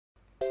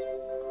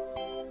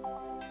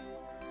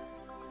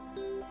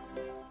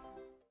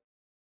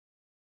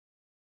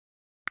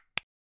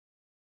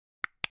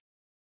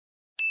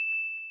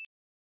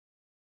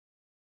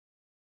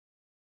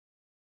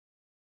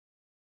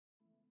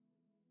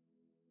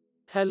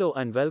Hello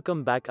and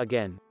welcome back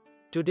again.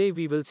 Today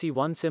we will see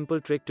one simple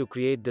trick to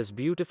create this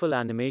beautiful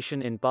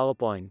animation in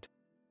PowerPoint.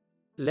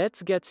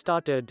 Let's get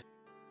started.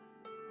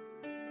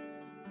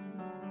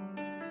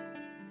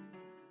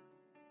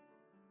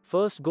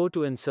 First go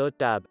to Insert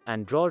tab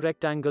and draw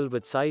rectangle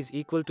with size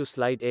equal to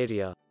slide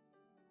area.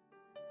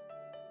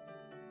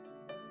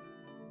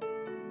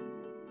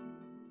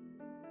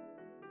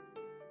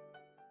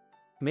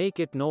 Make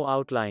it no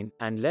outline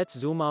and let's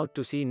zoom out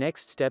to see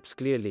next steps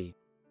clearly.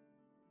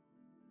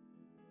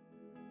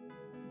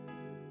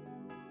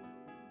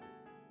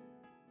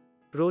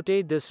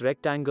 Rotate this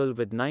rectangle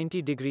with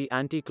 90-degree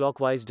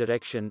anti-clockwise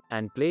direction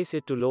and place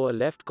it to lower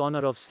left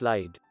corner of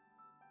slide.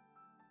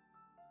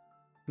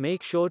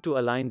 Make sure to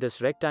align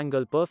this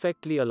rectangle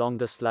perfectly along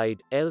the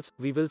slide, else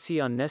we will see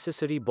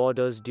unnecessary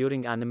borders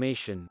during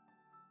animation.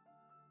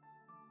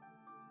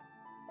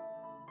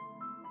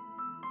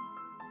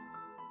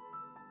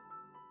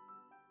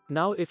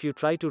 Now if you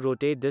try to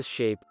rotate this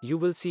shape, you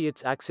will see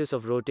its axis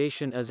of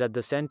rotation is at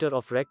the center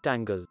of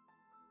rectangle.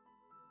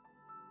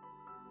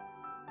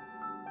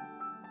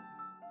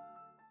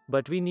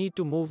 But we need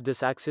to move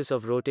this axis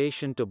of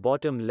rotation to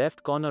bottom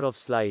left corner of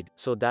slide,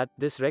 so that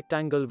this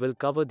rectangle will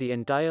cover the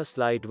entire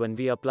slide when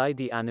we apply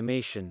the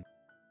animation.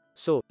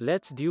 So,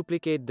 let's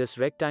duplicate this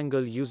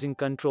rectangle using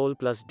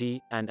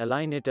Ctrl+D, and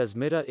align it as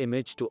mirror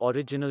image to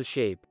original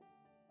shape.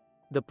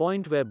 The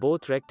point where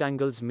both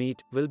rectangles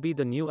meet, will be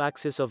the new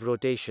axis of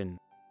rotation.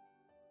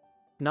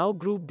 Now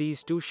group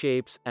these two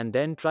shapes, and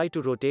then try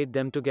to rotate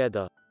them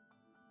together.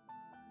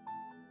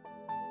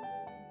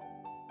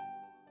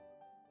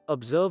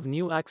 Observe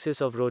new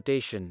axis of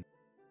rotation.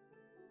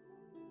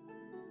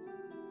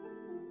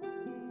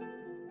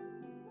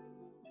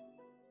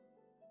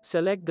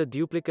 Select the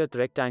duplicate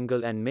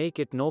rectangle and make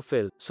it no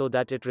fill, so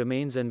that it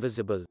remains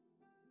invisible.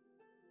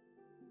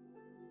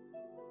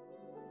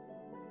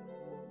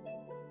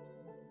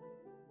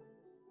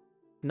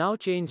 Now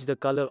change the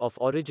color of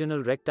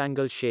original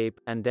rectangle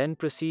shape, and then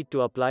proceed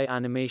to apply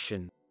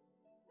animation.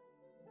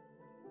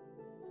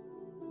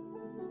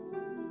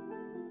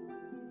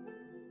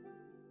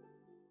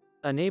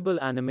 Enable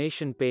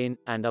animation pane,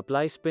 and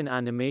apply spin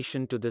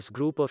animation to this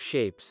group of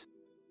shapes.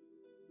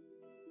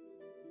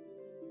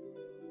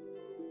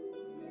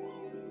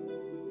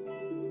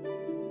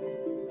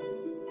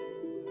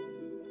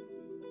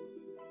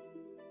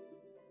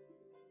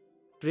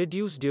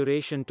 Reduce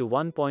duration to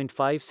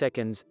 1.5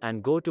 seconds,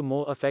 and go to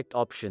More Effect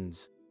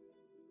options.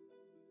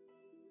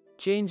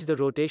 Change the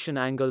rotation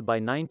angle by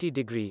 90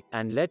 degree,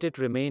 and let it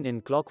remain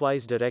in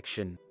clockwise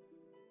direction.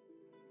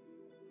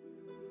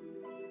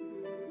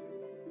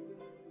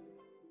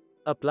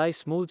 Apply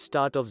smooth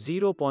start of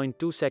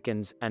 0.2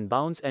 seconds, and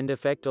bounce end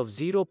effect of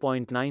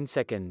 0.9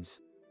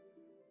 seconds.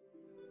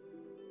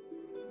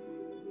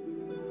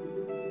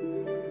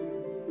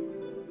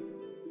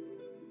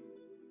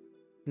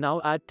 Now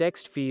add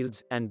text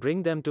fields, and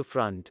bring them to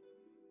front.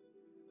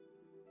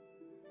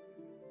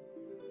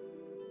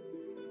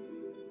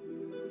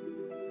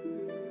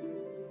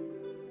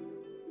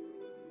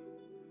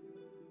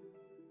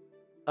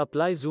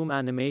 Apply zoom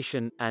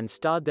animation, and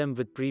start them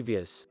with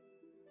previous.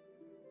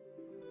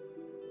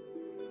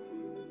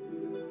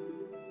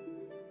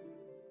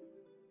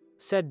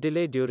 Set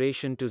delay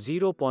duration to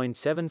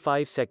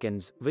 0.75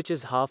 seconds, which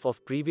is half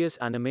of previous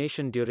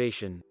animation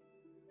duration.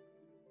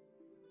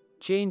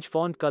 Change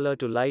font color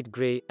to light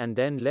gray, and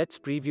then let's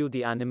preview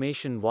the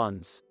animation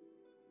once.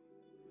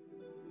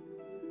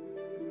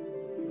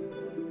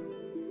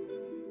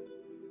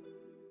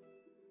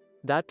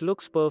 That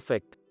looks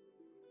perfect.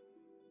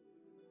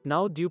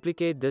 Now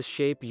duplicate this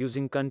shape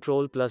using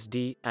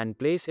Ctrl+D, and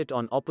place it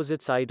on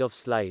opposite side of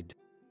slide.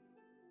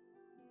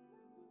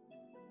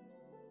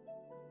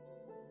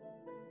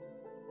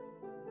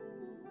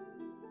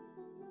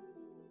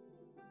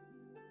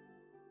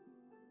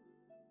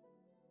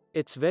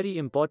 It's very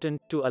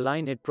important to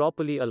align it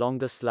properly along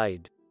the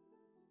slide.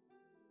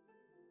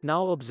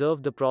 Now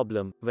observe the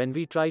problem. When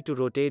we try to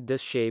rotate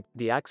this shape,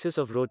 the axis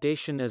of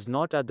rotation is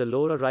not at the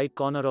lower right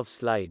corner of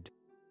slide.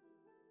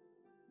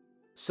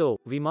 So,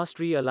 we must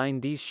realign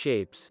these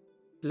shapes.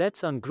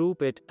 Let's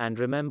ungroup it, and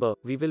remember,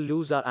 we will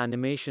lose our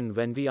animation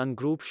when we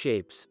ungroup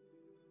shapes.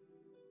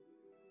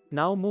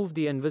 Now move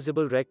the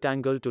invisible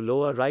rectangle to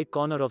lower right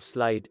corner of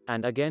slide,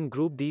 and again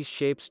group these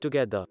shapes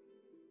together.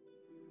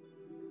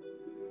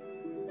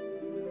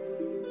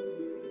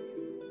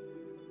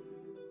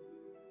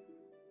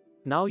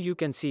 Now you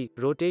can see,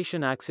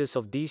 rotation axis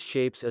of these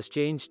shapes is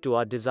changed to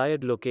our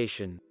desired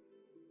location.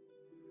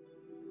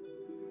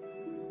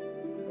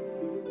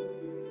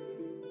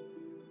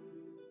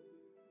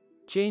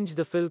 Change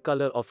the fill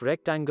color of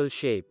rectangle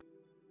shape.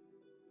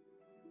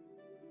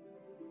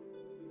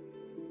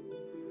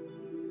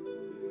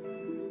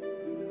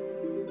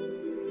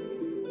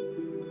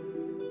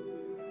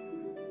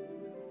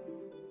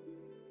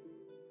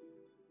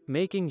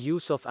 Making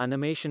use of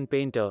Animation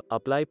Painter,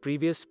 apply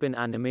previous spin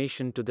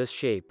animation to this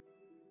shape.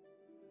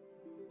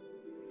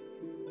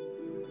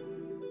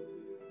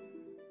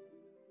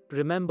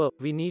 Remember,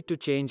 we need to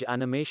change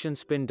animation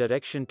spin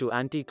direction to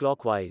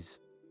anti-clockwise.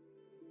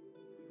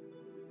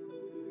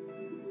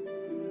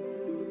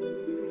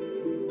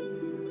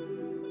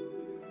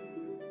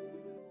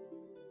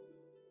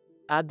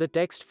 Add the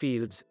text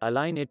fields,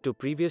 align it to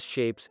previous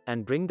shapes,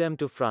 and bring them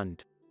to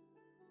front.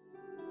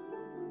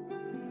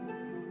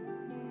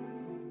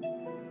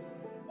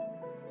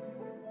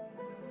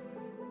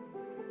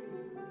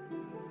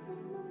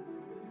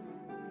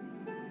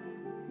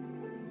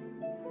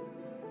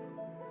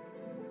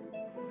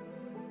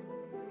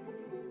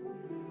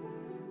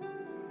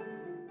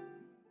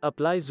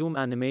 Apply zoom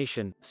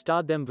animation,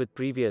 start them with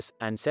previous,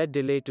 and set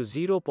delay to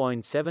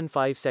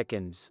 0.75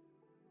 seconds.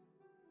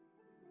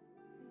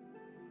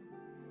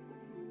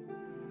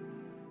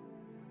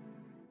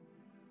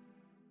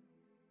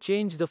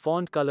 Change the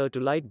font color to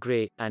light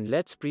gray, and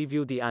let's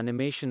preview the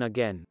animation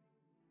again.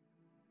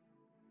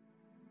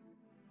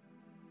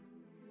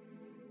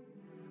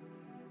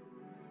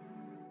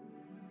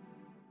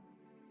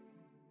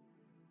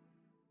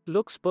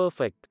 Looks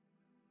perfect.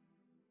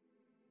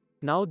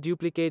 Now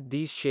duplicate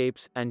these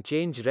shapes and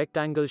change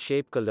rectangle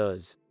shape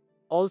colors.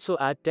 Also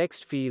add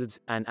text fields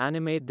and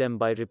animate them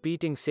by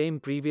repeating same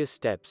previous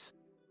steps.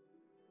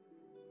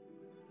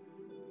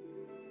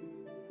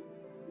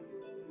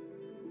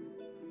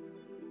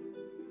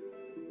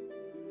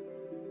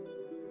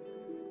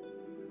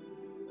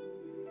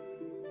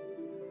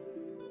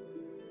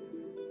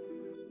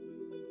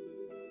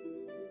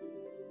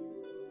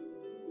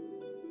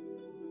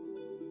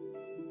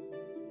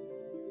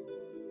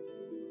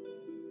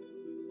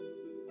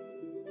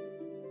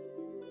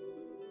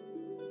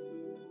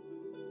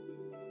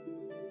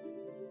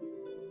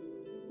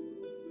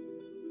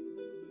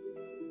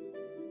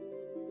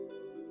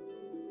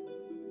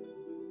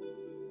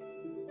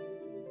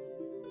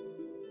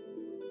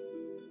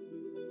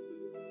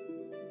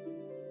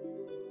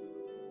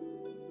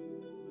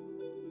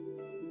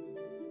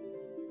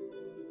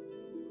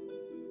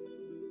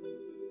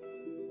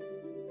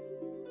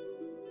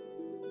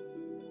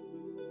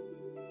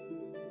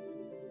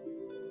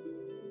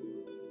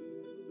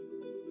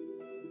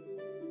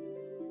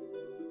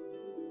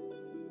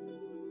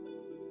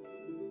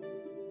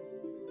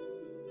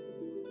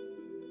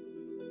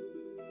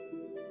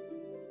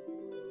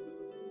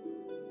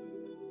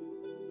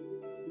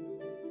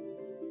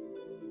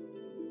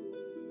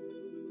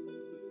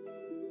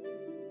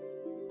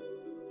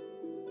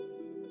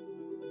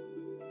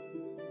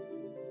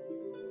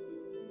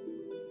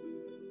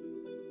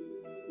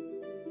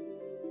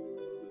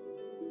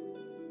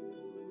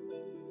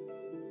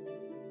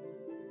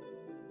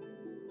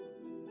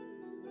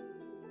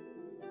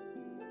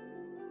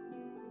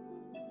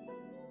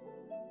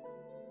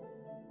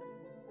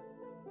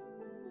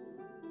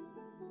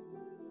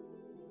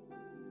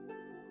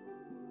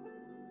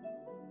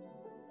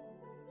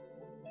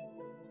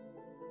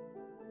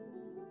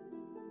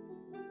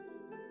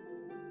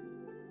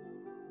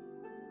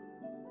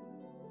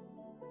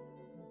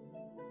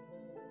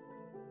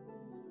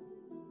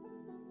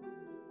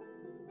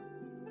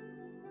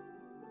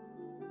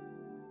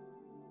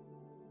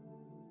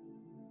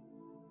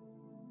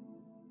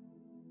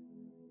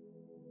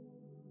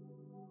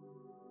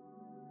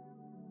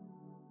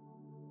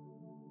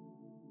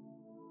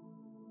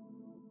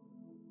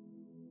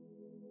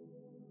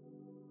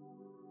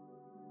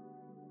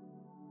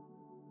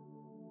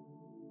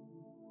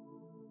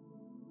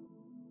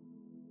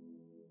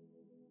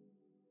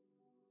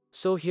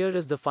 So here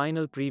is the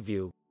final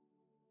preview.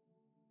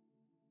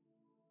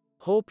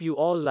 Hope you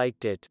all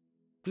liked it.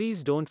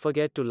 Please don't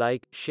forget to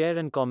like, share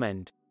and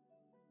comment.